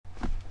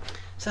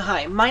So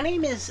hi, my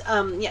name is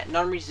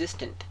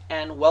non-resistant,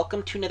 and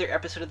welcome to another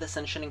episode of the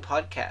Sunshining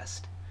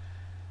Podcast.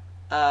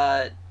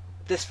 Uh,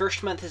 this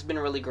first month has been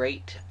really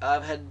great.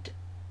 I've had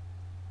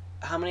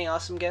how many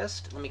awesome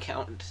guests? Let me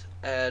count.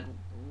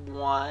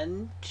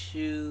 One,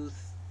 two,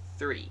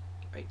 three.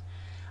 Right.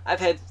 I've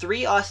had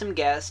three awesome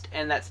guests,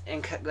 and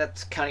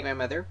that's counting my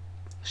mother.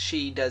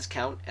 She does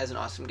count as an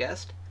awesome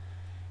guest.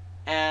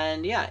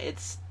 And yeah,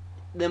 it's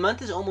the month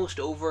is almost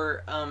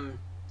over.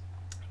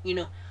 You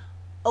know,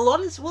 a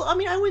lot is well. I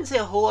mean, I wouldn't say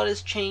a whole lot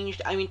has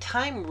changed. I mean,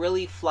 time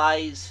really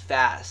flies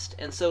fast,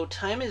 and so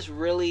time has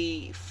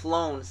really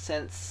flown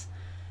since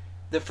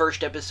the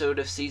first episode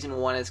of season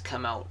 1 has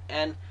come out,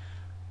 and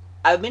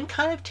I've been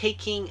kind of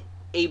taking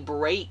a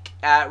break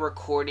at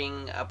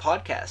recording a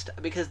podcast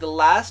because the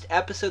last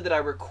episode that I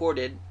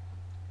recorded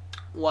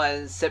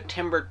was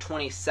September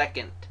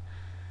 22nd.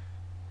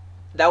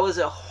 That was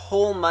a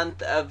whole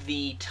month of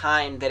the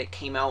time that it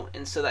came out,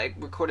 and so that I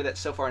recorded that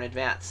so far in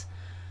advance.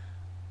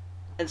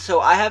 And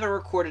so I haven't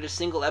recorded a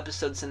single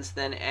episode since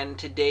then, and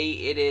today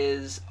it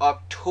is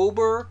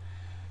October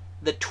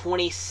the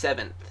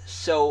 27th.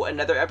 So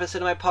another episode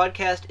of my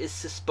podcast is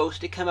supposed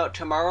to come out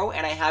tomorrow,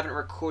 and I haven't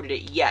recorded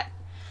it yet.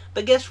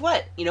 But guess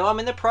what? I'm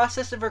in the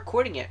process of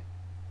recording it.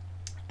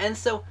 And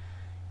so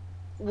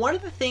one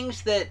of the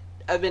things that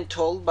I've been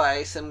told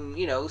by some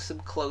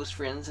close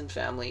friends and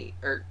family,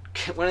 or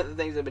one of the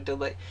things I've been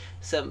told by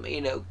some,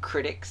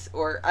 critics,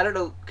 or I don't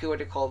know what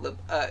to call them,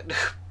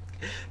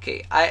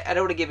 okay, I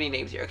don't want to give any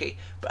names here, okay?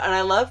 And I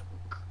love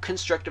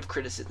constructive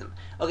criticism.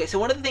 Okay, so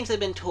one of the things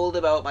I've been told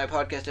about my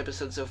podcast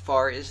episodes so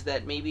far is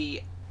that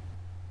maybe,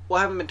 well,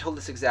 I haven't been told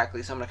this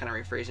exactly, so I'm not going to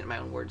rephrase it in my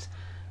own words,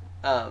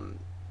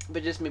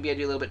 but just maybe I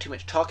do a little bit too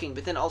much talking,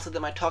 but then also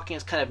that my talking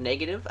is kind of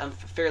negative. I'm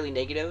fairly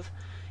negative.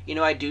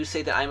 I do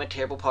say that I'm a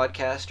terrible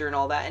podcaster and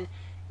all that, and,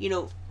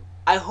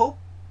 I hope,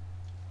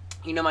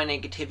 my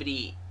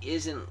negativity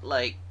isn't,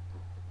 like,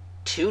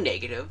 too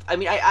negative. I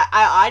mean,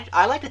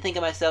 I like to think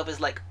of myself as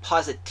like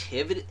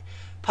positivity.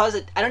 I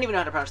don't even know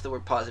how to pronounce the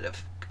word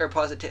positive or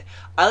positive.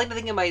 I like to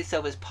think of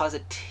myself as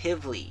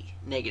positively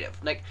negative,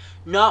 like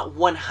not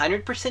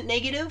 100%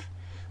 negative,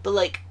 but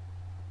like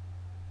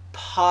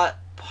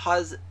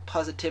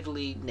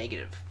positively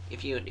negative.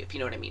 If you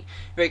know what I mean.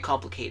 Very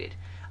complicated.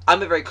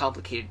 I'm a very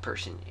complicated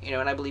person,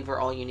 and I believe we're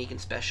all unique and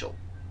special.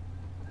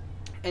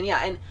 And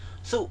yeah, and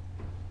so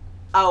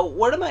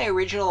one of my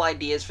original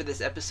ideas for this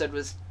episode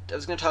was I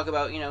was going to talk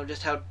about,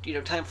 just how,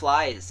 time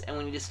flies and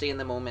we need to stay in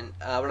the moment.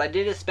 But I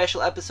did a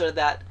special episode of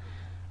that.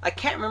 I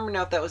can't remember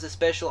now if that was a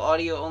special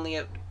audio only.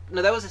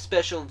 No, that was a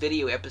special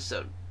video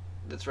episode.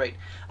 That's right.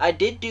 I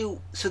did do,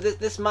 so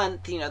this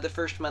month, the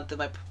first month of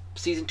my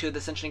season 2 of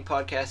the Sunshining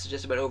Podcast is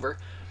just about over.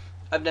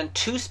 I've done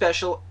 2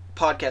 special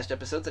podcast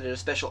episodes. I did a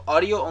special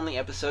audio only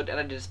episode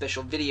and I did a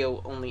special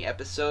video only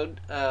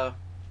episode. And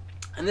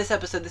this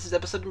is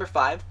episode number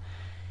 5.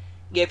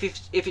 Yeah,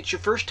 if it's your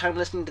first time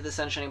listening to the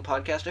Sunshining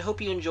Podcast, I hope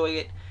you enjoy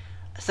it.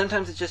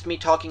 Sometimes it's just me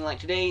talking like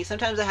today.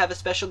 Sometimes I have a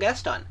special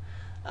guest on.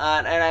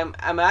 And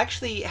I'm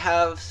actually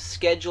have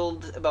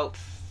scheduled about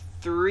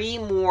 3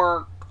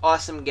 more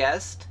awesome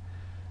guests.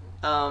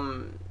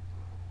 And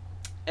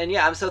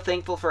yeah, I'm so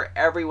thankful for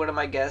every one of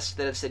my guests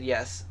that have said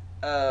yes.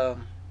 But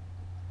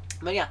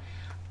yeah,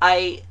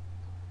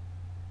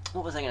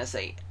 what was I going to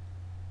say?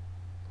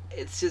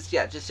 It's just,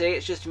 yeah, just say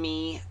it's just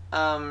me.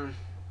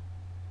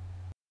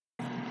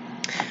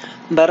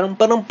 The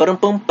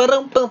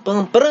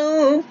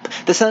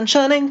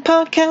Sunshining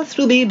Podcast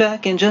will be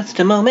back in just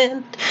a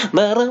moment.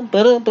 The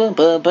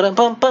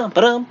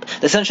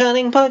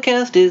Sunshining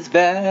Podcast is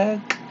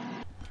back.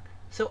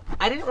 So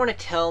I didn't want to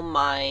tell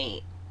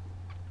my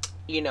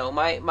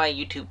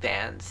YouTube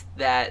fans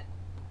that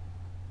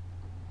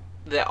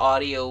the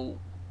audio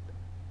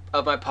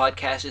of my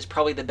podcast is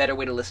probably the better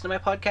way to listen to my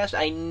podcast.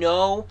 I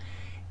know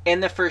in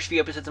the first few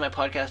episodes of my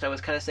podcast, I was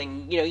kind of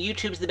saying,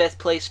 YouTube's the best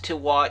place to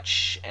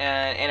watch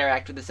and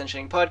interact with the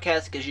Sunshining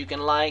Podcast because you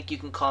can like, you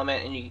can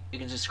comment, and you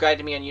can subscribe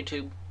to me on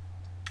YouTube.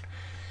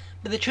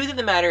 But the truth of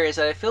the matter is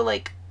that I feel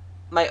like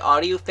my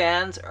audio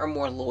fans are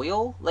more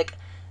loyal,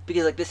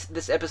 because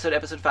this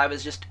episode 5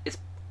 is it's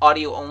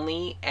audio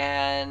only,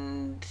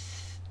 and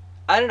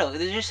I don't know,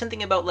 there's just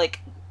something about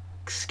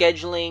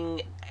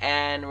scheduling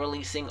and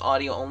releasing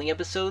audio only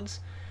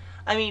episodes.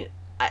 I mean,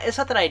 it's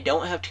not that I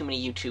don't have too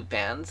many YouTube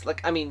fans. I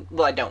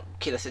don't.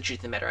 Okay, that's the truth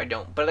of the matter. I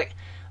don't. But,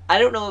 I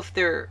don't know if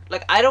they're...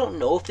 I don't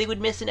know if they would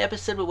miss an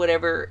episode or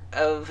whatever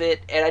of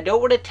it. And I don't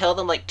want to tell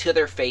them, to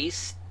their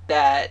face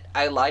that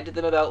I lied to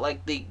them about,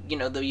 the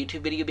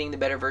YouTube video being the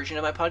better version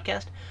of my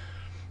podcast.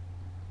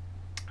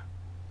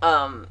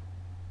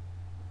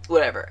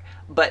 Whatever.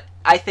 But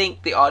I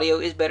think the audio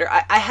is better.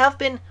 I have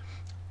been...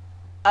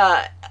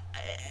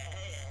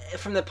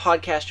 from the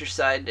podcaster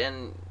side,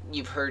 and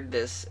you've heard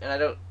this, and I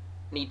don't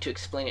need to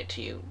explain it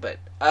to you, but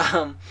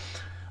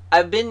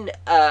I've been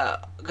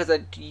because I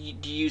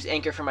use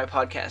Anchor for my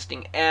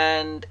podcasting,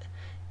 and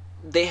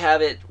they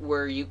have it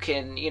where you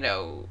can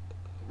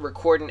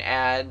record an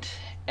ad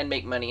and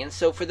make money. And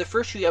so for the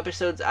first few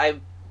episodes,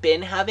 I've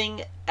been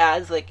having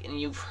ads, like, and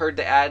you've heard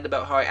the ad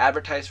about how I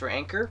advertise for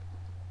Anchor,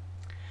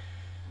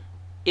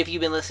 if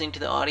you've been listening to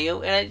the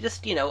audio, and I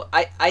just,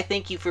 I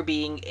thank you for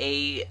being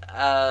a,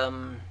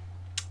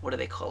 what do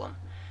they call them?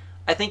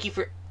 I thank you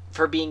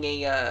for being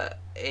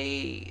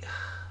a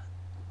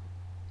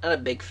not a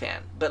big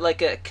fan, but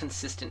like a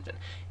consistent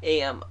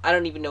fan. I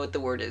don't even know what the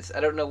word is. I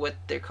don't know what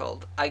they're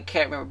called. I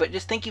can't remember. But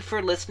just thank you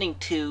for listening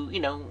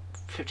to,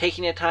 for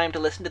taking the time to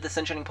listen to the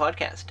Sunshining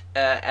podcast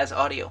as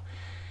audio.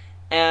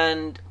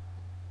 And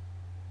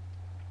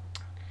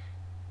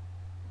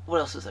what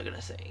else was I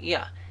gonna say?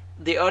 Yeah,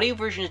 the audio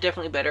version is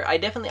definitely better. I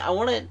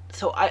want to.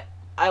 So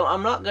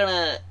I'm not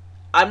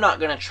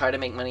gonna try to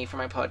make money for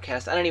my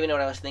podcast. I don't even know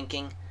what I was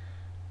thinking.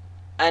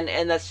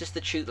 And that's just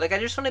the truth. Like, I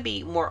just want to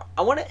be more.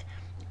 I want to.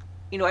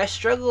 I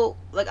struggle,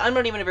 like, I'm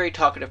not even a very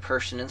talkative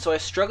person, and so I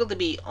struggle to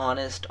be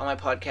honest on my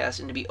podcast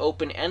and to be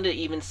open and to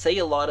even say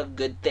a lot of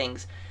good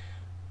things.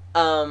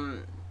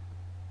 But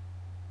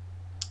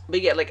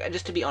yeah, like,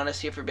 just to be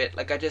honest here for a bit,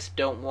 like, I just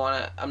don't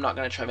want to, I'm not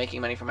going to try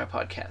making money from my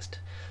podcast.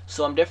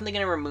 So I'm definitely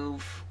going to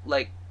remove,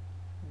 like,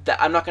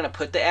 that. I'm not going to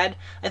put the ad.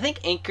 I think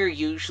Anchor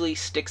usually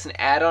sticks an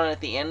ad on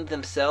at the end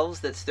themselves.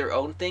 That's their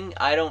own thing.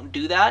 I don't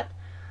do that.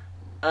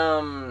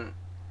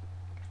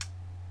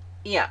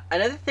 Yeah,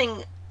 another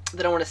thing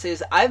that I want to say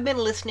is I've been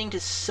listening to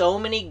so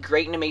many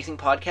great and amazing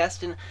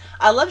podcasts, and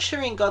I love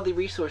sharing godly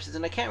resources,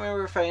 and I can't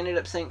remember if I ended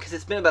up saying, because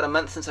it's been about a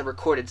month since I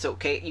recorded, so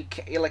okay,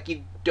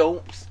 you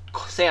don't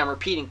say I'm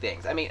repeating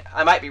things. I mean,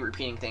 I might be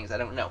repeating things, I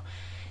don't know.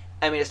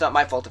 I mean, it's not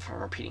my fault if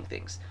I'm repeating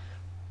things.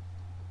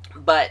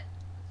 But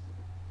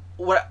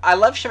I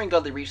love sharing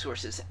godly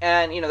resources,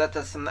 and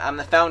I'm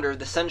the founder of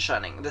the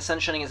Sunshining. The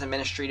Sunshining is a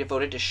ministry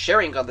devoted to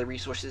sharing godly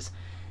resources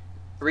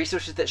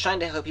that shine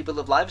to help people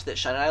live lives that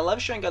shine. And I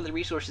love sharing godly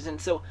resources, and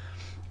so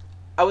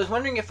I was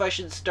wondering if I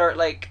should start,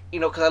 like,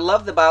 because I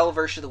love the Bible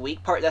verse of the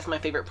week part. That's my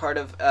favorite part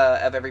of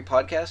every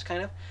podcast,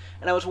 kind of.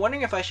 And I was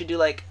wondering if I should do,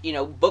 like,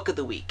 book of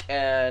the week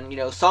and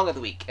song of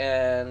the week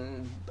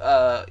and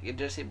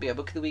just be a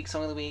book of the week,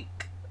 song of the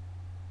week.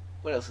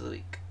 What else of the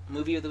week?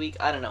 Movie of the week?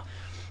 I don't know.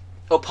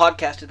 Oh,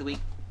 podcast of the week.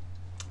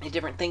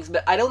 Different things,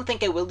 but I don't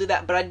think I will do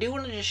that. But I do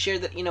want to just share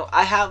that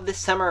I have this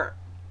summer,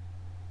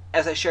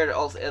 as I shared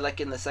also,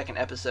 like in the second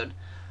episode,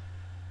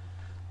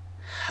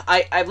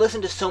 I've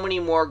listened to so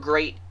many more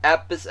great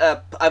I've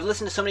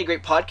listened to so many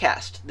great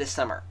podcasts this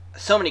summer.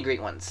 So many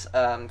great ones,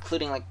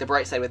 including like The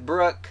Bright Side with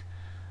Brooke.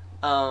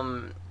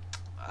 I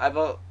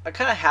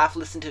kind of half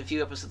listened to a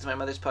few episodes of my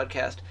mother's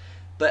podcast,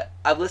 but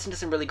I've listened to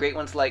some really great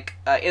ones like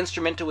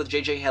Instrumental with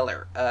J.J.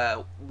 Heller,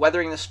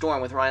 Weathering the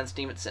Storm with Ryan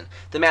Stevenson,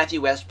 the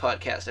Matthew West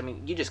podcast. I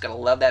mean, you just gotta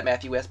love that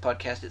Matthew West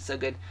podcast. It's so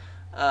good.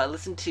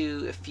 Listen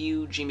to a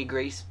few Jamie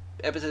Grace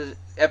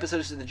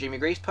episodes of the Jamie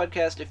Grace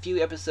podcast, a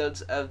few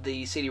episodes of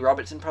the Sadie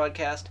Robertson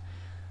podcast.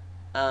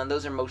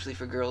 Those are mostly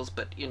for girls,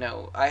 but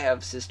I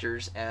have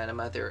sisters and a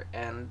mother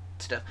and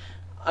stuff.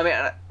 I mean,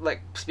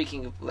 like,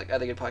 speaking of like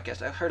other good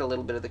podcasts, I've heard a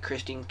little bit of the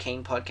Christine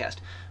Kane podcast,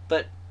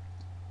 but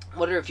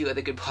what are a few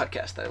other good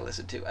podcasts that I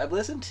listen to? I've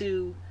listened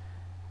to,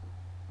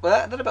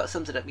 well, that about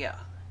sums it up. Yeah,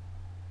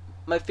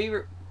 my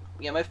favorite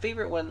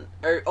one,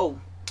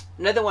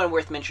 another one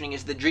worth mentioning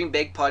is the Dream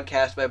Big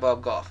podcast by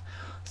Bob Goff.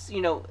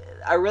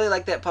 I really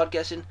like that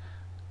podcast, and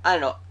I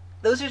don't know,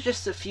 those are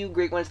just a few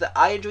great ones that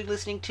I enjoyed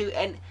listening to,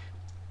 and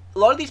a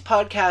lot of these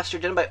podcasts are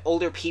done by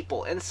older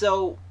people, and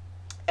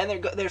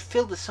they're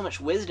filled with so much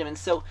wisdom, and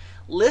so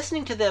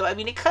listening to them, I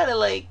mean, it kind of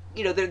like,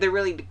 they're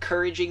really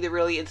encouraging, they're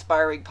really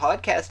inspiring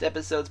podcast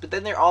episodes, but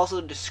then they're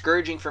also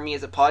discouraging for me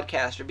as a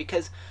podcaster,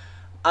 because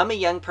I'm a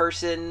young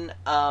person,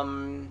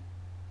 and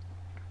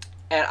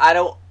I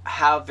don't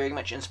have very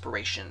much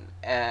inspiration,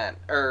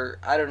 or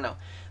I don't know.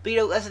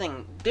 But that's the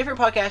thing. Different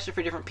podcasts are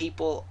for different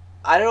people.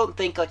 I don't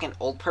think like an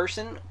old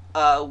person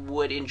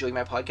would enjoy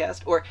my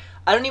podcast, or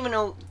I don't even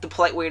know the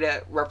polite way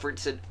to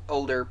reference an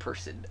older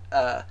person.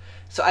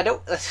 So I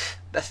don't.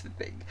 That's the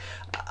thing.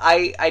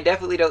 I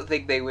definitely don't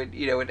think they would.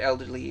 An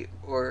elderly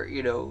or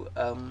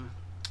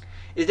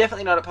it's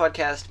definitely not a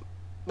podcast.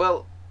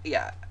 Well,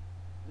 yeah,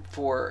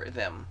 for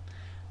them.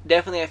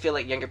 Definitely, I feel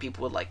like younger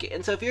people would like it.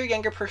 And so if you're a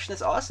younger person,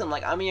 that's awesome.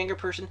 Like, I'm a younger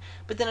person.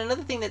 But then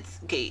another thing that's,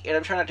 okay, and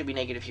I'm trying not to be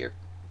negative here,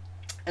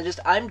 and just,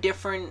 I'm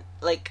different.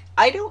 Like,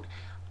 I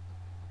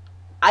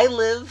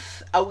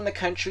live out in the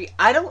country.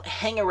 I don't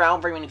hang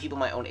around very many people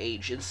my own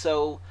age. And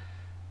so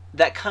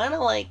that kind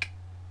of, like,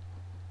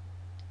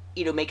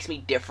 makes me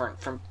different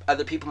from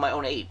other people my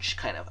own age,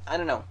 kind of. I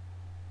don't know.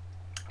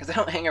 Because I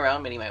don't hang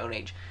around many my own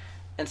age.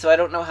 And so I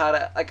don't know how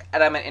to, like,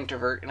 and I'm an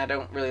introvert, and I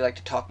don't really like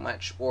to talk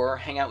much or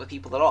hang out with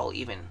people at all,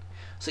 even.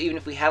 So even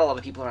if we had a lot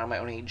of people around my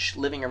own age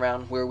living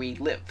around where we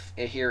live,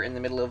 here in the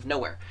middle of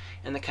nowhere,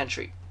 in the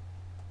country.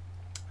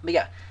 But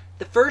yeah,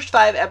 the first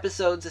 5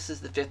 episodes, this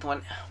is the 5th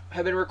one,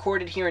 have been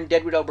recorded here in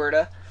Deadwood,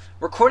 Alberta.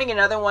 Recording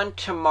another one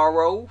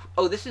tomorrow.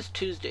 Oh, this is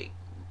Tuesday.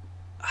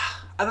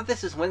 I thought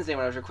this was Wednesday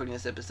when I was recording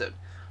this episode.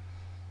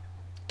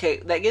 Okay,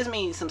 that gives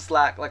me some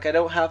slack. Like, I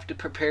don't have to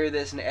prepare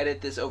this and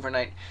edit this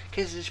overnight,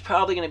 because there's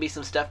probably going to be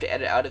some stuff to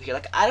edit out of here.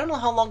 Like, I don't know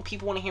how long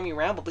people want to hear me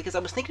ramble, because I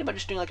was thinking about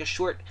just doing, like, a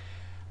short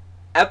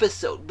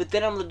episode, but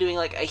then I'm doing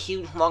like a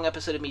huge long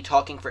episode of me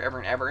talking forever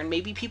and ever, and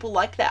maybe people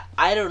like that.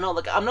 I don't know.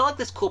 Like, I'm not like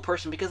this cool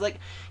person because, like,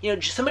 you know,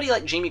 somebody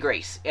like Jamie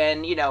Grace,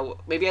 and you know,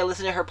 maybe I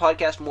listen to her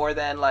podcast more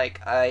than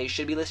like I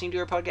should be listening to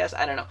her podcast.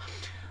 I don't know,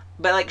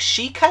 but like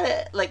she kind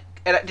of like,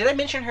 did I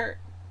mention her?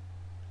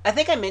 I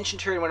think I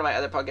mentioned her in one of my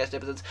other podcast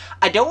episodes.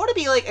 I don't want to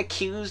be like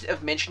accused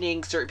of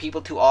mentioning certain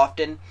people too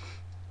often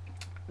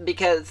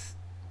because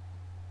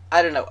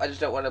I don't know. I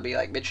just don't want to be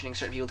like mentioning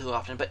certain people too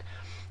often, but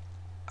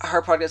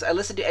her podcast I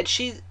listened to,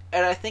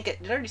 and I think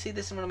did I already say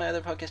this in one of my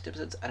other podcast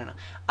episodes? I don't know.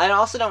 I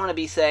also don't want to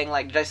be saying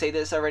like, did I say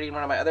this already in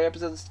one of my other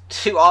episodes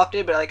too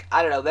often? But like,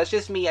 I don't know. That's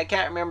just me. I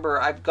can't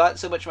remember. I've got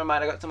so much in my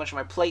mind. I got so much on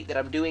my plate that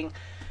I'm doing,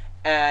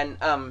 and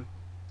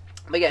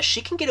but yeah,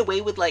 she can get away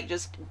with like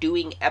just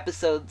doing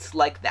episodes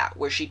like that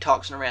where she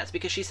talks and rants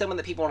because she's someone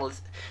that people want to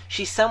listen.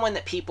 She's someone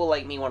that people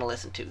like me want to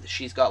listen to.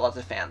 She's got lots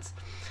of fans.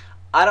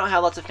 I don't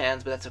have lots of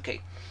fans, but that's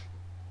okay.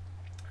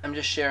 I'm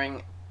just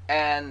sharing.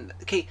 And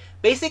okay,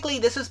 basically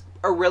this is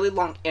a really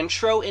long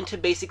intro into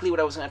basically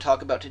what I was going to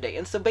talk about today.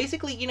 And so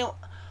basically, you know,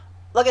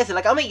 like I said,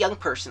 like I'm a young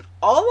person.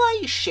 All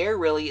I share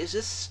really is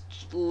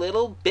just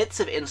little bits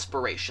of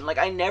inspiration. Like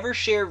I never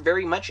share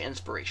very much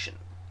inspiration.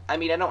 I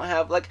mean, I don't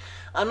have, like,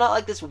 I'm not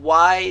like this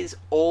wise,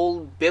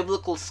 old,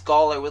 biblical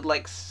scholar with,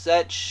 like,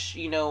 such,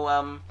 you know,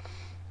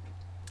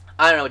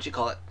 I don't know what you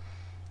call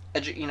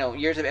it, you know,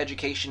 years of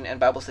education and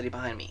Bible study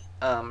behind me.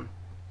 But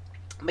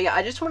yeah,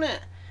 I just want to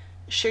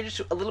share just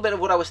a little bit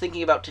of what I was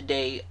thinking about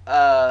today.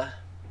 I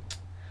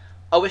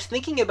was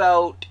thinking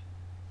about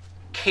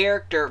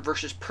character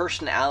versus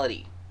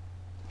personality.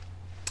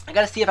 I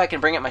gotta see if I can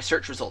bring up my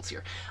search results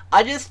here.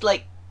 I just,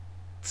 like,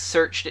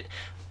 searched it.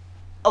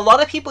 A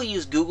lot of people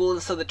use Google,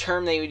 and so the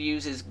term they would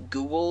use is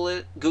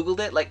Googled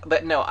it. Like,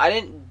 but no, I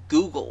didn't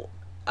Google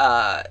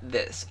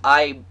this.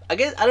 I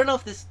guess I don't know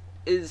if this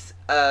is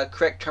a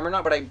correct term or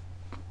not, but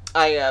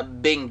I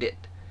Binged it.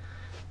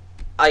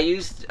 I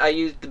used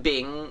the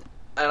Bing,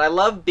 and I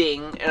love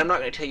Bing, and I'm not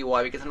going to tell you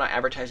why because I'm not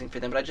advertising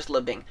for them, but I just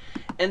love Bing,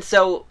 and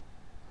so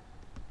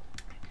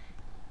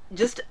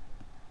just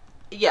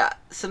yeah,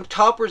 some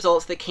top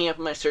results that came up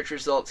in my search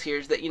results here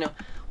is that, you know,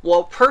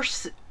 while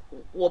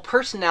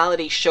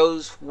personality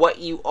shows what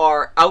you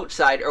are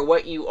outside or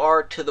what you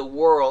are to the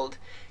world,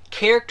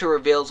 character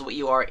reveals what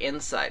you are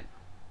inside.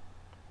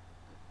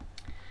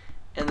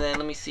 And then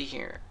let me see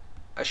here.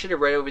 I should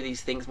have read over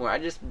these things more. I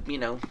just, you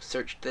know,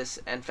 searched this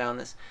and found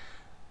this.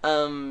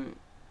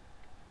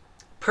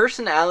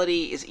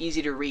 Personality is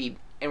easy to read,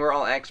 and we're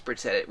all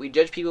experts at it. We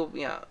judge people,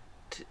 you know,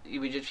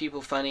 we judge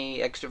people funny,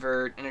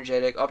 extrovert,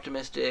 energetic,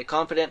 optimistic,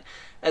 confident,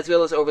 as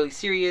well as overly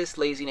serious,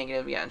 lazy,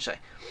 negative, yeah, and shy.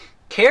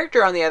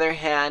 Character, on the other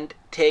hand,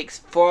 takes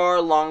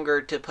far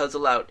longer to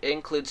puzzle out. It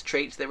includes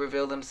traits that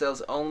reveal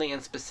themselves only in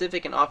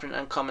specific and often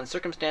uncommon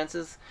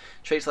circumstances.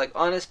 Traits like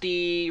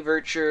honesty,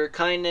 virtue,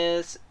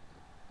 kindness.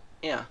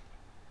 Yeah.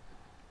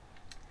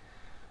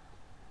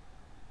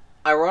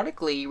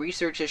 Ironically,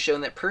 research has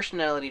shown that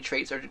personality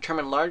traits are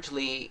determined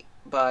largely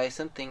by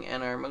something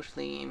and are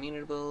mostly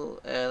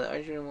immutable.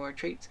 Original more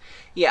traits.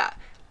 Yeah.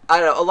 I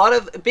don't know, a lot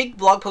of big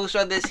blog posts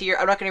on this here.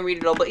 I'm not going to read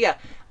it all, but yeah,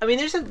 I mean,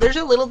 there's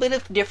a little bit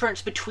of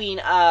difference between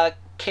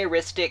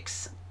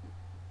characteristics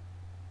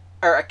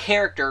or a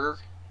character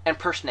and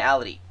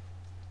personality.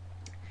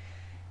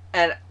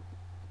 And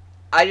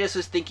I just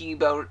was thinking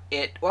about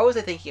it. Why was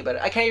I thinking about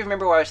it? I can't even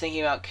remember why I was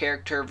thinking about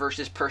character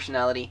versus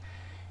personality.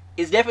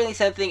 It's definitely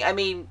something. I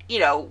mean, you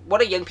know,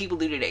 what do young people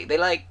do today? They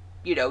like,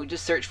 you know,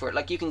 just search for it.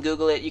 Like, you can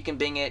Google it, you can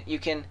Bing it, you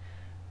can.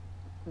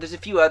 There's a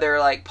few other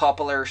like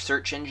popular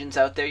search engines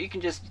out there. You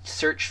can just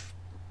search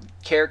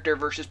character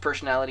versus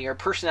personality or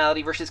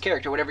personality versus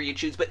character, whatever you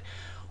choose. But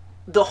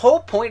the whole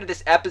point of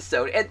this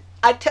episode, and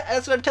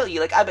that's what I'm telling you.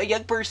 Like, I'm a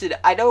young person.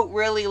 I don't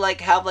really like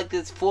have like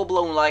this full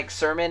blown like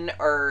sermon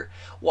or,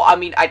 well, I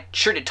mean, I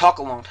sure did talk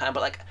a long time,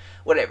 but like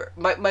whatever.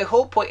 My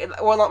whole point,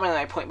 well, not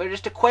my point, but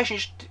just a question,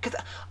 because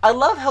I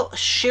love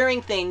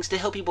sharing things to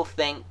help people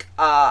think.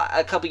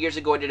 A couple years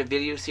ago, I did a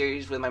video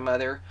series with my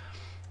mother.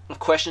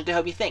 Questions to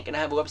help you think, and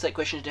I have a website,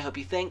 Questions to Help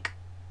You Think,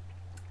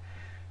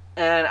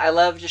 and I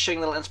love just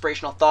showing little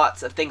inspirational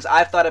thoughts of things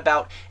I've thought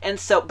about. And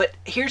so, but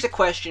here's a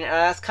question, and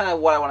that's kind of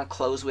what I want to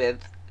close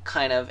with,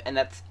 kind of, and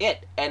that's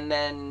it. And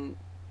then,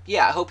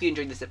 yeah, I hope you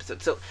enjoyed this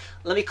episode. So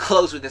let me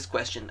close with this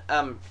question.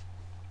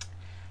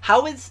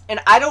 How is, and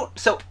I don't,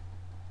 so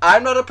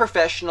I'm not a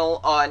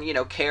professional on, you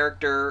know,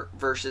 character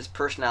versus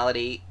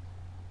personality,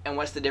 and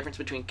what's the difference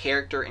between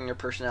character and your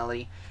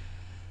personality.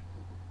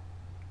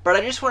 But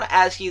I just want to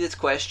ask you this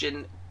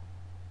question.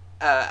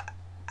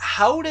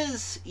 How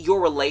does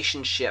your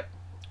relationship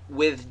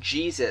with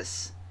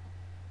Jesus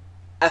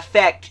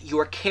affect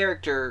your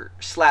character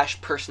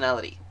 /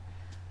 personality?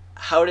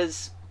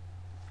 Is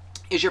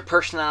your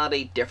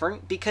personality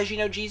different because you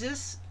know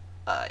Jesus?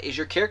 Is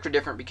your character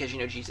different because you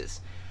know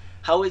Jesus?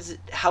 How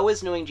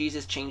has knowing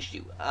Jesus changed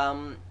you?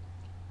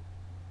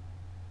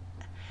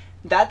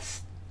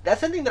 That's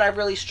something that I've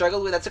really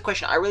struggled with. That's a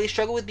question I really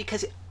struggle with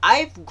because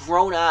I've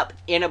grown up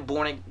in a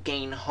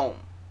born-again home.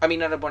 I mean,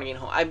 not a born-again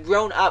home. I've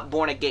grown up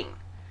born-again.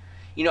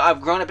 You know,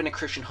 I've grown up in a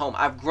Christian home.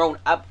 I've grown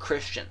up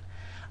Christian.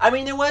 I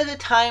mean, there was a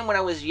time when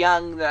I was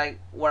young that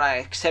when I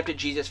accepted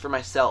Jesus for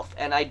myself,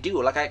 and I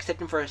do. Like, I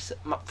accept him for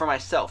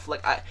myself.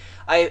 Like,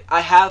 I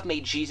have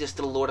made Jesus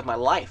the Lord of my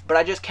life, but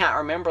I just can't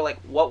remember,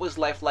 like, what was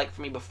life like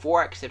for me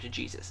before I accepted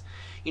Jesus.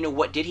 You know,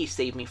 what did he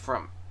save me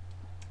from?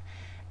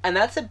 And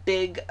that's a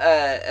big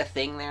a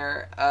thing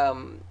there.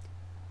 And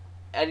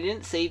it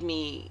didn't save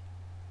me.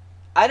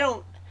 I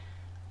don't,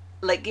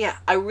 like, yeah,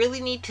 I really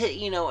need to,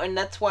 you know, and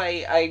that's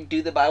why I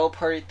do the Bible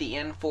part at the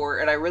end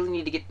and I really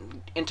need to get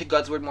into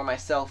God's Word more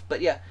myself.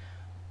 But yeah,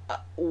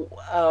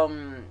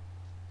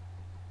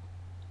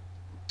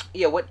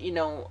 yeah, what, you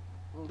know,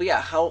 but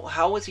yeah,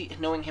 how was he,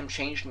 knowing him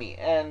changed me?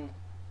 And,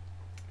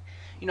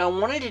 you know, I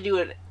wanted to do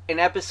an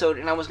episode,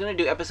 and I was going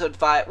to do episode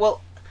 5,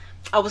 well,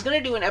 I was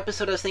going to do an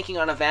episode I was thinking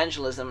on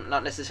evangelism,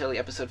 not necessarily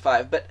episode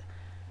 5, but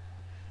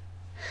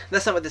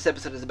that's not what this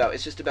episode is about.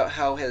 It's just about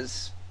how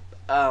his,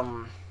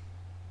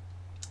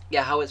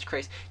 yeah, how is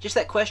Christ? Just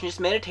that question. Just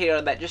meditate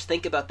on that. Just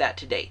think about that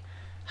today.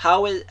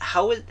 How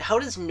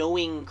does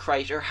knowing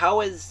Christ, or how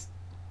has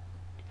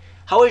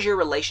your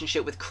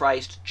relationship with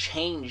Christ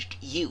changed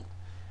you?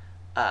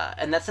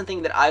 And that's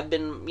something that I've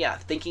been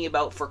thinking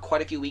about for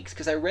quite a few weeks,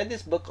 because I read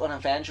this book on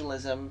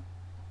evangelism,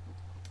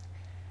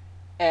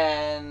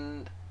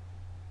 and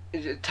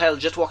it's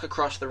titled "Just Walk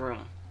Across the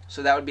Room."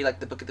 So that would be like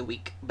the book of the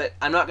week. But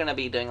I'm not gonna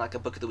be doing like a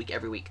book of the week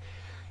every week.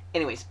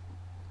 Anyways,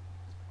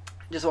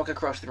 just walk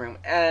across the room.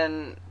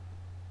 And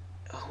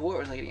what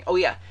was I getting? Oh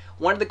yeah,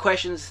 one of the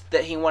questions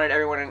that he wanted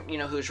everyone, you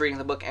know, who was reading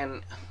the book,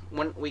 and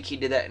one week he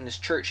did that in his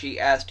church. He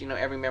asked, you know,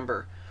 every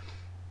member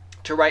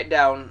to write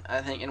down,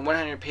 I think, in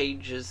 100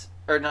 pages,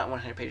 or not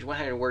 100 pages,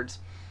 100 words,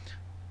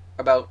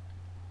 about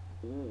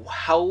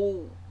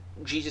how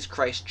Jesus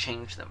Christ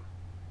changed them,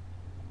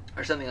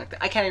 or something like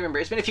that. I can't remember.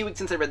 It's been a few weeks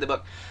since I read the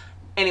book.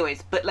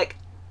 Anyways, but like,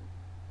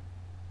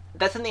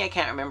 that's something I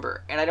can't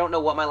remember, and I don't know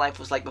what my life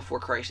was like before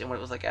Christ and what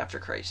it was like after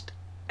Christ.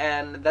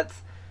 And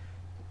that's,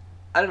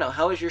 I don't know,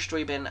 how has your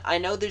story been? I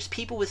know there's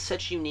people with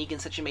such unique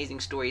and such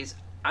amazing stories.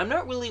 I'm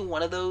not really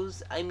one of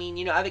those. I mean,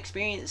 you know, I've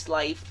experienced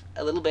life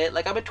a little bit.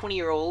 Like, I'm a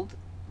 20-year-old,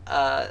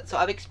 so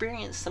I've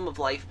experienced some of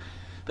life,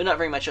 but not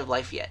very much of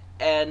life yet.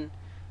 And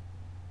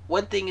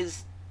one thing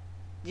is,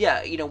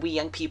 yeah, you know, we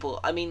young people,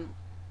 I mean,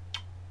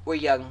 we're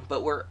young,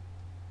 but we're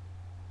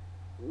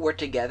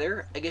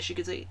together, I guess you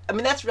could say. I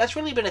mean, that's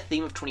really been a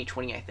theme of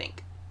 2020, I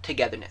think.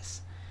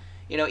 Togetherness.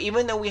 You know,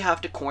 even though we have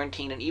to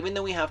quarantine, and even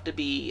though we have to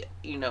be,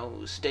 you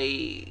know,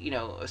 stay, you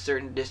know, a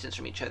certain distance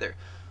from each other,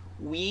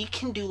 we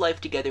can do life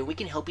together. We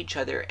can help each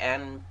other,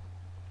 and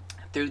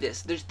through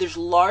this, there's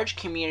large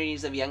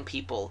communities of young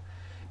people,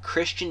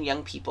 Christian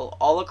young people,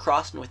 all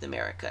across North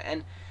America,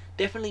 and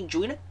definitely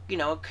join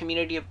a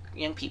community of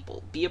young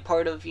people. Be a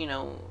part of, you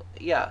know,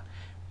 yeah.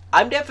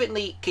 I'm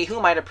definitely, okay, who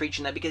am I to preach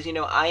in that? Because, you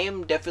know, I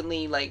am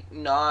definitely, like,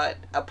 not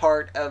a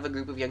part of a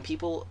group of young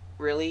people,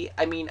 really.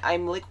 I mean,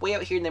 I'm, like, way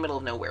out here in the middle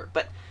of nowhere,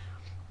 but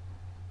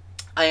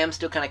I am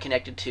still kind of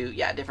connected to,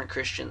 yeah, different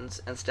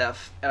Christians and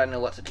stuff, and I know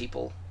lots of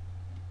people.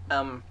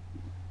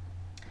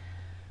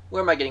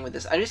 Where am I getting with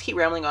this? I just keep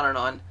rambling on and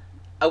on.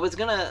 I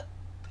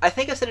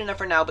think I said enough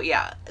for now, but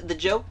yeah, the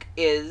joke of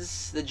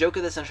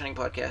the Sunshining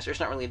podcast, or it's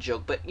not really a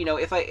joke, but, you know,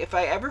 if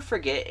I ever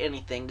forget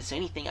anything, to say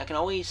anything, I can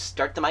always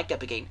start the mic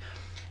up again.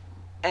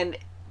 And,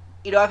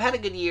 you know, I've had a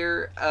good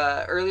year.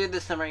 Earlier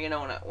this summer, you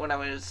know, when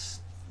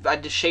I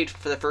just shaved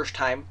for the first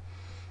time.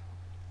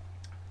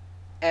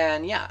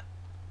 And yeah,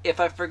 if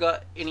I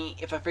forget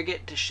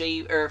to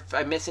shave, or if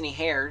I miss any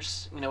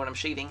hairs, you know, when I'm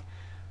shaving,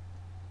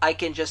 I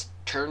can just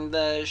turn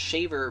the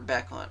shaver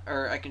back on,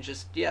 or I can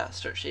just, yeah,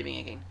 start shaving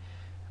again.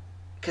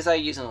 Because I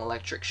use an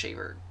electric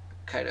shaver,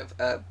 kind of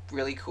a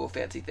really cool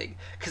fancy thing.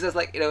 Because I was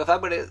like, you know, if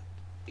I'm gonna,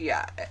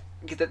 yeah,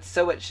 because that's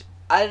so much,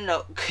 I don't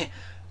know.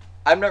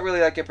 I'm not really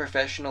like a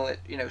professional at,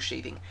 you know,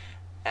 shaving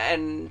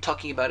and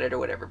talking about it or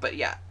whatever, but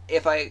yeah,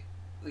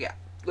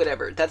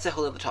 whatever, that's a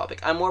whole other topic.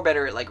 I'm more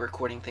better at, like,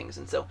 recording things,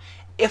 and so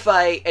if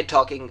I am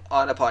talking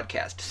on a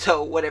podcast,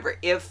 so whatever,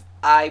 if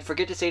I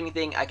forget to say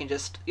anything, I can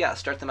just, yeah,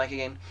 start the mic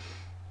again.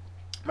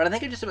 But I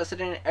think I just about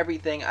said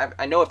everything.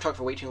 I know I've talked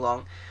for way too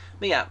long,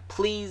 but yeah,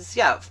 please,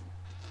 yeah,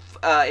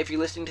 if you're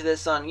listening to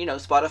this on, you know,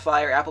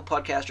 Spotify or Apple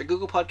Podcast or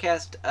Google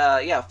Podcast,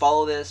 yeah,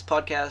 follow this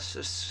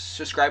podcast,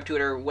 subscribe to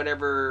it, or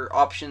whatever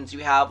options you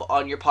have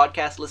on your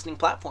podcast listening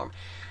platform.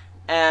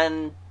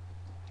 And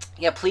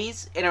yeah,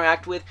 please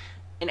interact with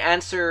and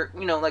answer,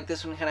 you know, like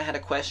this one kind of had a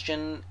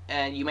question,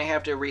 and you may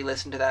have to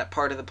re-listen to that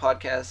part of the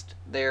podcast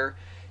there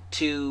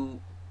to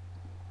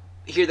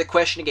hear the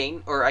question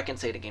again, or I can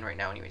say it again right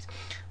now anyways.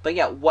 But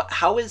yeah,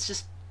 how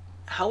is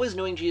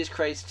knowing Jesus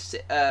Christ,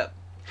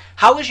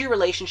 how has your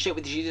relationship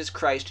with Jesus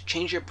Christ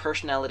changed your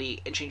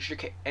personality and changed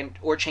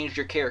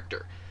your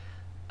character?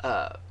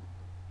 Why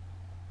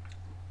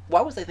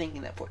was I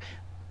thinking that for?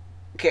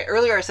 Okay,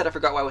 earlier I said I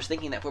forgot why I was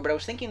thinking that for, but I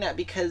was thinking that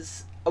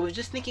because I was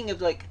just thinking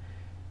of, like,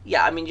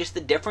 yeah, I mean, just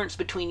the difference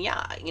between,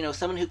 yeah, you know,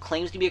 someone who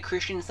claims to be a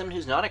Christian and someone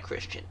who's not a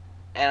Christian.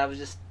 And I was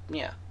just,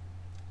 yeah.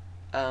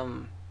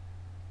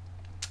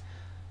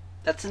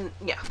 That's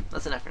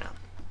enough for now.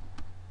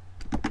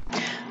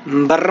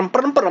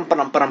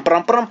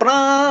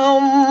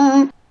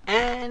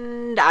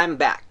 And I'm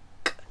back.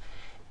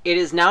 It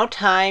is now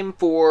time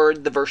for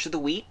the verse of the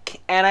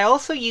week, and I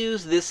also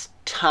use this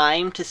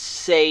time to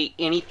say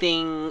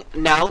anything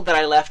now that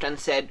I left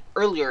unsaid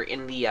earlier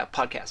in the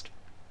podcast.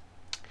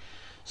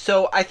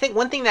 So I think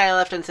one thing that I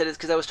left unsaid is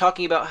because I was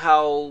talking about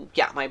how,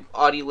 my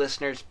audio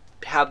listeners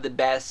have the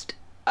best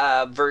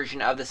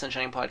version of the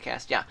Sunshining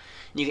podcast. Yeah,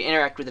 you can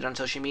interact with it on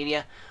social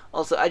media.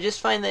 Also, I just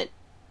find that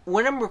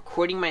when I'm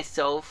recording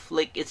myself,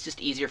 it's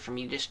just easier for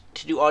me just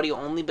to do audio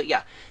only. But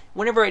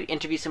whenever I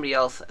interview somebody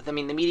else, the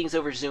meeting's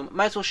over Zoom,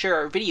 might as well share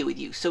our video with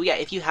you. So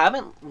if you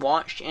haven't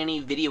watched any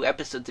video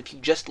episodes, if you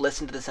just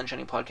listen to the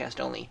Sunshining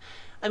podcast only,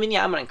 I'm going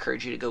to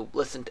encourage you to go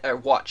listen or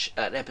watch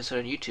an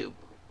episode on YouTube.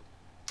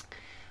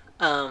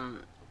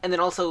 And then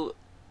also,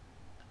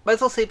 might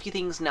as well say a few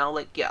things now.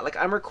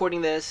 I'm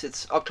recording this.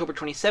 It's October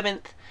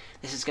 27th.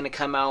 This is going to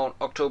come out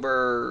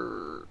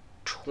October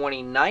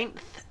 29th.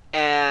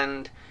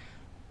 And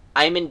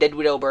I'm in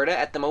Deadwood, Alberta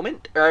at the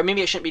moment. Or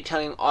maybe I shouldn't be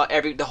telling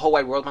the whole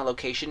wide world my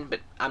location, but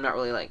I'm not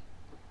really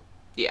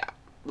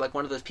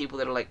one of those people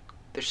that are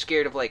they're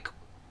scared of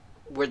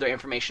where their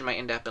information might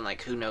end up and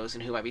who knows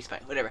and who might be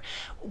spying, whatever.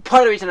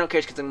 Part of the reason I don't care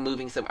is because I'm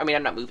moving somewhere. I mean,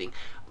 I'm not moving,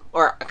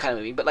 or I'm kind of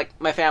moving, but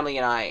my family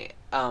and I,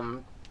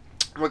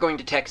 we're going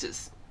to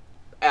Texas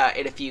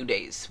in a few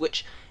days,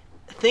 which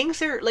things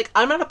are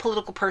I'm not a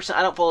political person.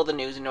 I don't follow the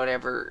news and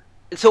whatever,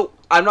 so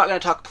I'm not going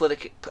to talk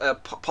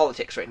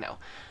politics right now.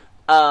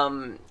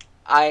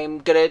 I'm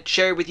gonna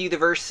share with you the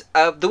verse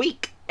of the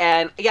week,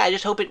 and I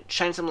just hope it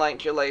shines some light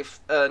into your life,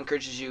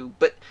 encourages you.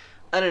 But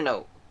I don't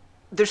know,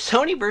 there's so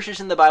many verses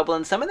in the Bible,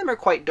 and some of them are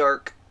quite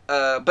dark.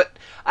 But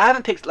I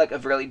haven't picked a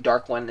really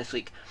dark one this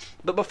week.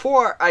 But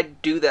before I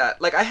do that,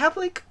 I have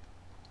a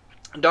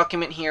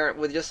document here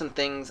with just some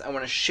things I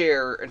want to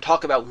share and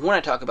talk about when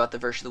I talk about the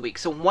verse of the week.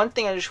 So one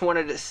thing I just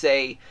wanted to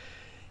say,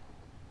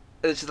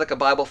 this is a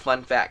Bible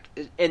fun fact,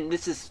 and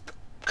this is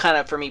kind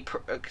of for me,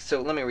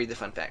 so let me read the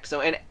fun fact.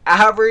 So an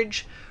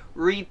average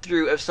read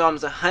through of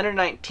Psalms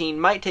 119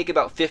 might take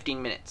about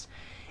 15 minutes.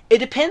 It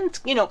depends,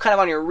 kind of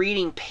on your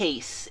reading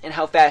pace and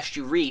how fast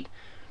you read.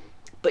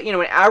 But, an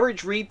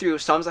average read through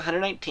of Psalms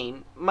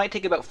 119 might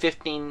take about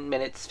 15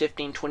 minutes,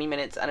 15, 20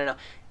 minutes, I don't know.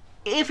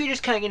 If you're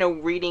just kind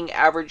of, reading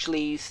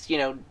averagely,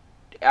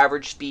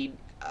 average speed,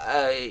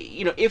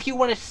 if you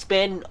want to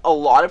spend a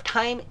lot of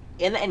time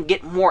in and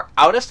get more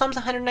out of Psalms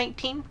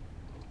 119,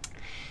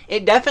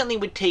 it definitely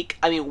would take,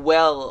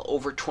 well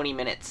over 20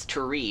 minutes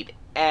to read.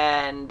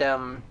 And,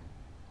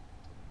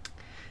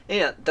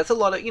 that's a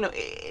lot of,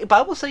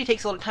 Bible study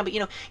takes a lot of time, but, you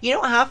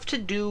don't have to,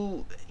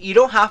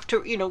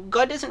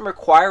 God doesn't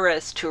require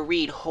us to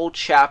read whole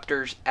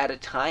chapters at a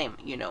time,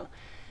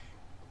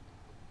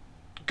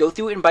 Go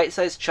through it in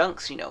bite-sized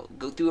chunks,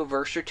 go through a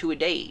verse or two a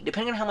day,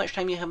 depending on how much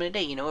time you have in a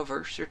day, a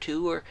verse or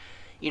two, or,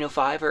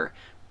 5, or,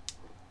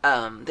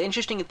 the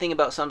interesting thing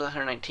about Psalms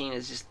 119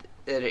 is just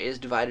that it is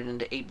divided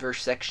into 8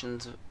 verse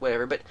sections,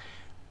 whatever. But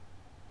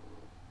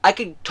I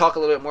could talk a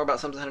little bit more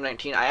about Psalms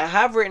 119. I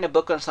have written a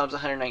book on Psalms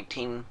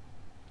 119.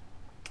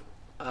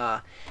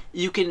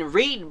 You can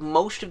read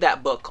most of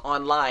that book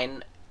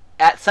online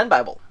at Sun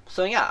Bible.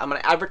 So I'm going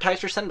to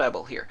advertise for Sun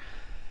Bible here.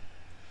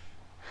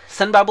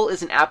 Sun Bible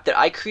is an app that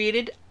I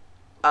created.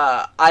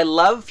 I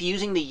love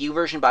using the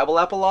YouVersion Bible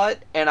app a lot,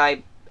 and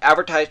I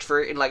advertised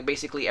for it in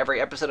basically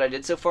every episode I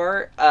did so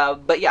far.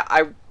 But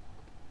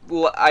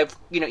I've,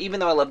 even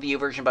though I love the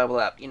YouVersion Bible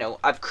app,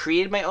 I've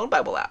created my own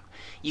Bible app.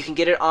 You can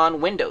get it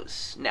on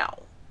Windows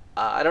now.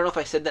 I don't know if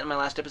I said that in my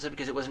last episode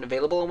because it wasn't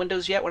available on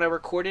Windows yet when I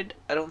recorded.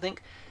 I don't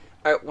think.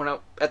 At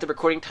the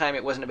recording time,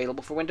 it wasn't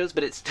available for Windows,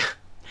 but it's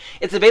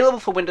available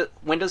for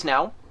Windows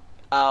now.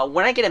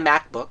 When I get a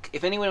MacBook,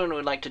 if anyone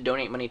would like to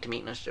donate money to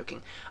me, no, just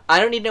joking.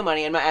 I don't need no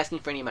money. I'm not asking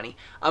for any money.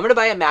 I'm gonna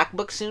buy a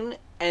MacBook soon,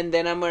 and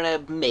then I'm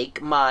gonna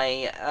make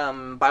my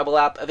Bible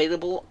app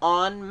available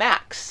on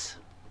Macs.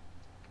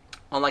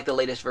 On the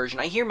latest version.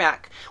 I hear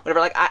Mac,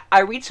 whatever, I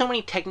read so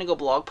many technical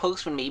blog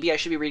posts when maybe I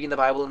should be reading the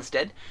Bible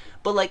instead,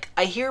 but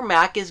I hear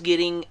Mac is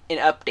getting an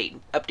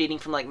updating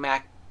from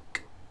Mac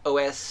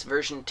OS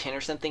version 10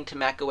 or something to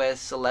Mac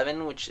OS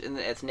 11, which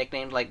it's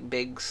nicknamed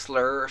Big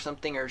Slur or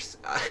something, or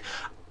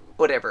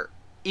whatever.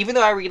 Even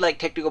though I read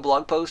technical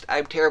blog posts,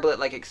 I'm terrible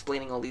at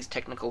explaining all these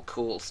technical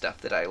cool stuff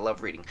that I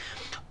love reading.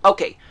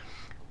 Okay,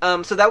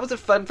 so that was a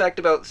fun fact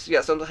about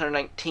Psalms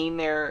 119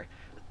 there.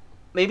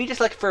 Maybe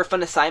just for a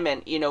fun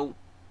assignment,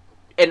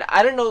 and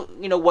I don't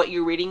know, what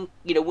you're reading,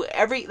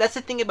 that's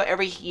the thing about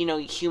every,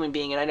 human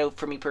being, and I know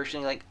for me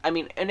personally,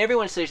 and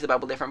everyone studies the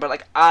Bible different,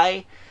 but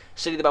I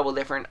study the Bible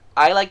different.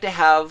 I like to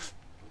have,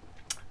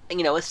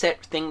 a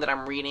set thing that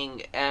I'm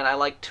reading, and I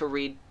like to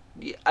read,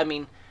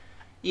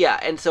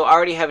 and so I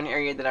already have an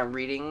area that I'm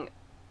reading,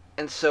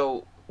 and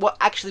so, well,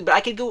 actually, but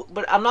I could go,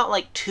 but I'm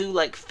not, too,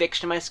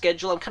 fixed in my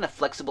schedule. I'm kind of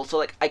flexible,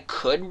 so, I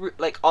could,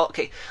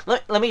 okay,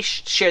 let me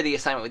share the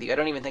assignment with you. I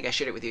don't even think I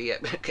shared it with you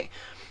yet, but okay.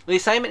 The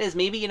assignment is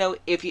maybe,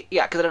 if you,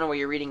 because I don't know where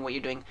you're reading, what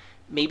you're doing,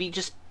 maybe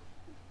just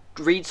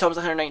read Psalms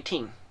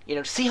 119,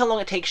 see how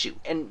long it takes you,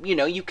 and,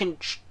 you can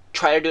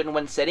try to do it in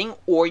one setting,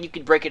 or you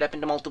could break it up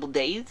into multiple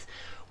days,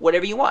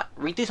 whatever you want.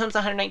 Read through Psalms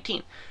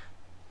 119.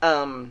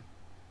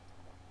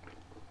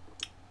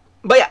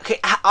 But yeah, okay,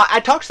 I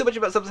talked so much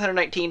about Psalms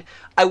 119.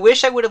 I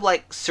wish I would have,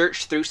 like,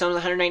 searched through Psalms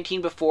 119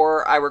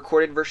 before I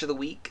recorded Verse of the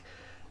Week.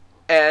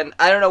 And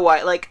I don't know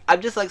why. Like,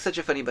 I'm just, like, such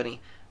a funny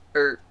bunny.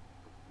 Or,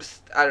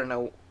 I don't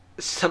know.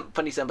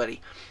 Funny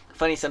somebody.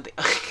 Funny something.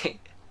 Okay.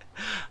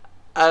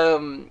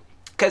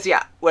 Because,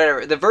 yeah,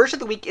 whatever. The Verse of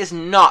the Week is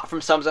not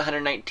from Psalms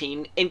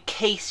 119, in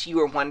case you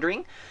were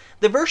wondering.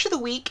 The Verse of the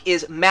Week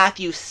is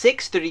Matthew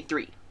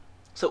 6:33.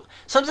 So,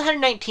 Psalms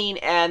 119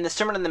 and the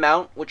Sermon on the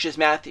Mount, which is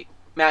Matthew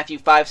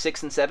 5,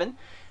 6, and 7.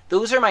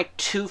 Those are my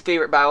two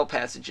favorite Bible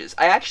passages.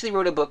 I actually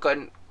wrote a book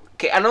on...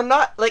 Okay, and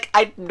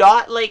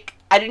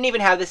I didn't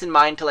even have this in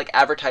mind to, like,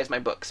 advertise my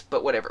books,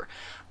 but whatever.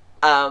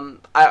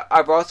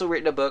 I've also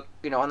written a book,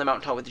 on the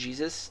mountaintop with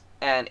Jesus,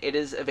 and it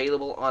is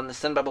available on the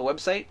Sun Bible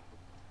website.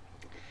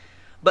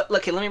 But,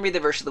 okay, let me read the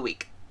verse of the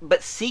week.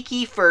 But seek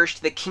ye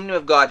first the kingdom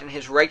of God and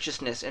his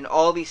righteousness, and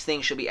all these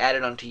things shall be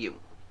added unto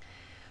you.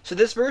 So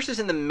this verse is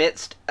in the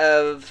midst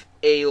of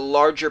a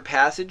larger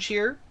passage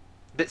here.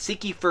 But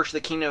seek ye first the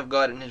kingdom of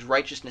God and his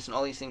righteousness, and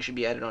all these things should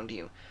be added unto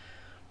you.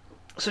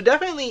 So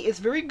definitely, it's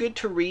very good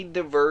to read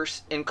the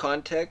verse in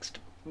context.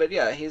 But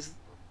yeah,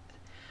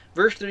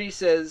 verse 30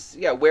 says,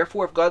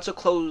 wherefore if God so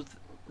clothe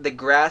the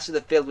grass of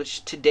the field,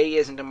 which today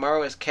is and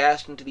tomorrow is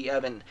cast into the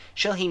oven,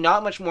 shall he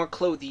not much more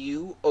clothe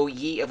you, O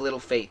ye of little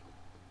faith?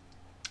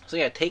 So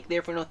yeah, take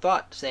therefore no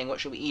thought, saying, what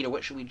shall we eat, or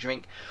what shall we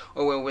drink,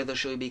 or wherewithal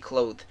shall we be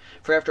clothed?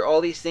 For after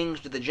all these things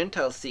do the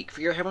Gentiles seek.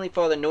 For your heavenly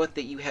Father knoweth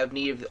that you have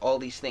need of all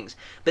these things.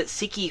 But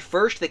seek ye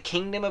first the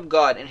kingdom of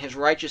God and his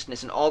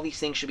righteousness, and all these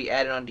things shall be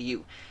added unto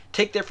you.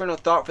 Take therefore no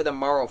thought for the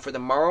morrow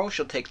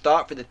shall take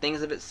thought for the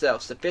things of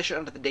itself. Sufficient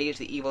unto the day is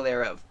the evil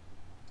thereof.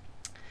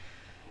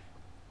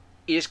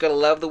 You just gotta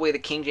love the way the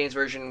King James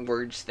Version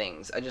words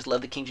things. I just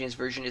love the King James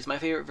Version. It's my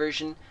favorite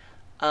version.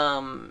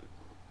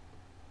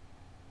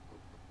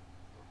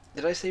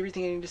 Did I say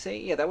everything I need to say?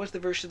 Yeah, that was the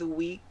verse of the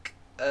week.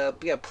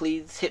 Yeah,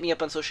 please hit me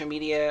up on social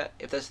media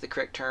if that's the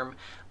correct term.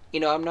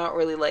 I'm not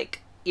really,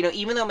 like,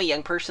 even though I'm a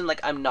young person,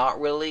 like, I'm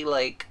not really,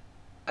 like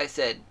I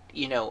said,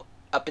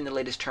 up in the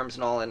latest terms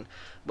and all, and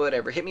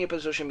whatever. Hit me up on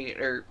social media,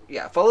 or,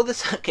 yeah, follow the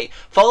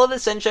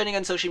Sunshining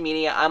on social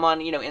media. I'm on,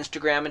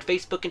 Instagram and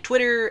Facebook and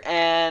Twitter,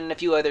 and a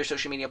few other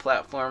social media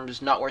platforms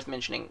not worth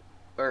mentioning.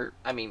 Or,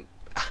 I mean,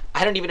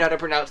 I don't even know how to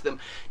pronounce them,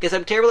 because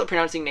I'm terrible at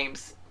pronouncing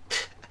names.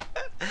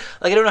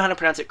 Like, I don't know how to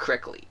pronounce it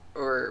correctly,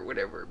 or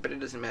whatever, but it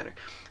doesn't matter.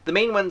 The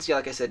main ones,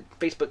 like I said,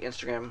 Facebook,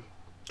 Instagram,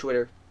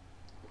 Twitter.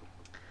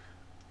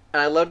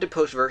 And I love to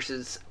post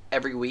verses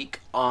every week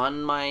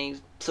on my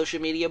social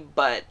media,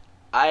 but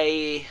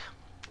I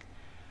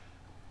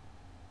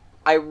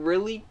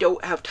really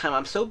don't have time.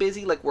 I'm so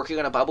busy, like, working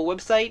on a Bible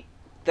website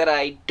that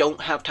I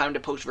don't have time to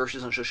post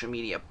verses on social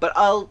media. But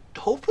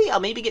hopefully I'll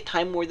maybe get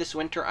time more this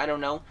winter, I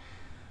don't know.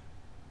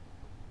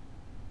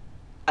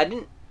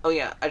 Oh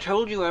yeah, I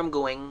told you where I'm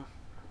going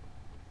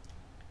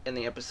in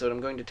the episode. I'm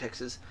going to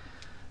Texas.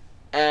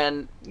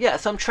 And yeah,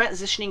 so I'm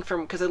transitioning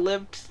from, because I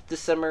lived this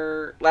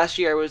summer, last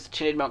year I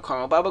attended Mount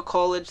Carmel Bible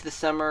College. This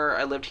summer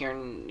I lived here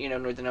in,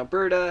 northern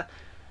Alberta.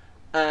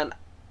 And,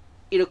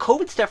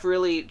 COVID stuff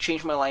really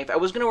changed my life. I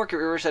was going to work at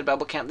Riverside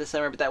Bible Camp this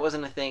summer, but that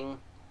wasn't a thing.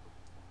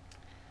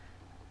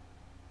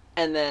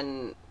 And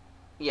then,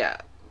 yeah,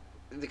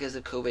 because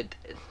of COVID,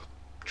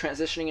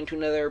 transitioning into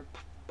another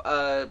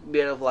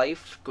bit of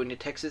life, going to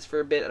Texas for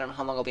a bit. I don't know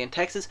how long I'll be in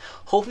Texas.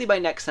 Hopefully by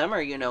next summer,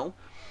 I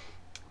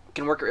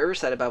can work at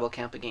Riverside at Bible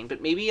Camp again.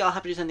 But maybe I'll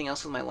have to do something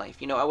else with my life.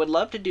 I would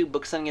love to do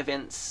book signing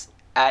events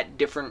at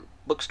different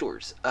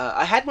bookstores.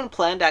 I had one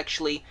planned,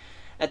 actually,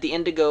 at the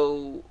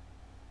Indigo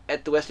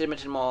at the West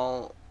Edmonton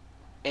Mall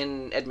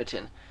in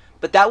Edmonton.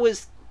 But that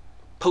was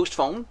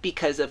postponed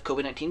because of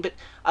COVID-19. But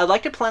I'd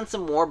like to plan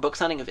some more book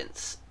signing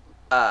events.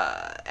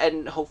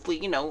 And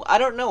hopefully, I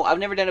don't know. I've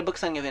never done a book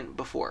signing event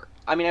before.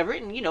 I mean, I've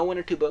written, one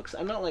or two books.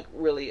 I'm not, like,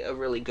 really a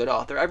really good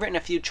author. I've written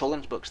a few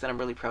children's books that I'm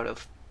really proud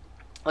of.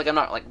 Like, I'm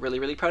not, like, really,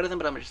 really proud of them,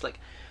 but I'm just, like,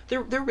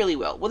 they're really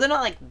well. Well, they're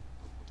not, like,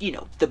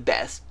 the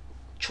best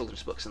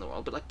children's books in the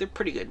world, but, like, they're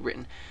pretty good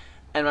written.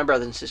 And my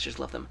brothers and sisters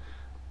love them.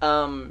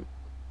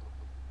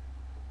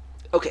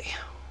 Okay.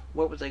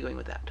 What was I going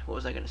with that? What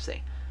was I going to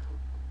say?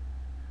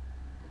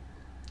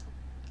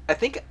 I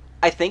think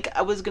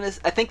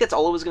that's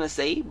all I was gonna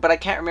say, but I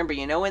can't remember,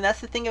 and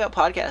that's the thing about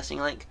podcasting,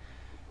 like,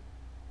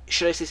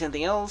 should I say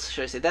something else?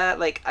 Should I say that?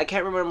 Like, I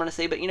can't remember what I'm gonna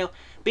say, but,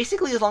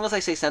 basically, as long as I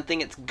say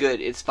something, it's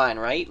good, it's fine,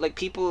 right? Like,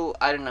 people,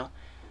 I don't know,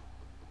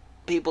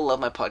 people love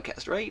my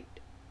podcast, right?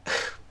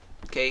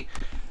 Okay,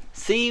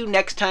 see you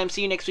next time,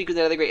 see you next week with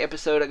another great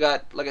episode. I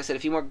got, like I said, a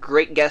few more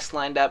great guests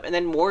lined up, and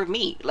then more of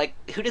me. Like,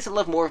 who doesn't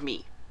love more of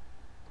me?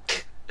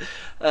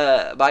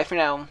 Bye for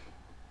now.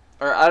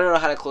 Or, I don't know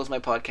how to close my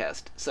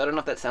podcast, so I don't know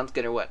if that sounds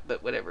good or what,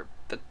 but whatever.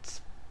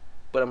 That's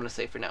what I'm going to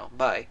say for now.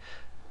 Bye.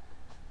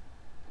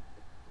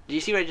 Do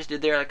you see what I just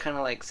did there? I kind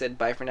of, like, said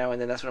bye for now,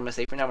 and then that's what I'm going to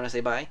say for now. I'm going to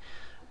say bye.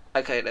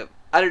 I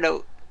don't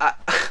know.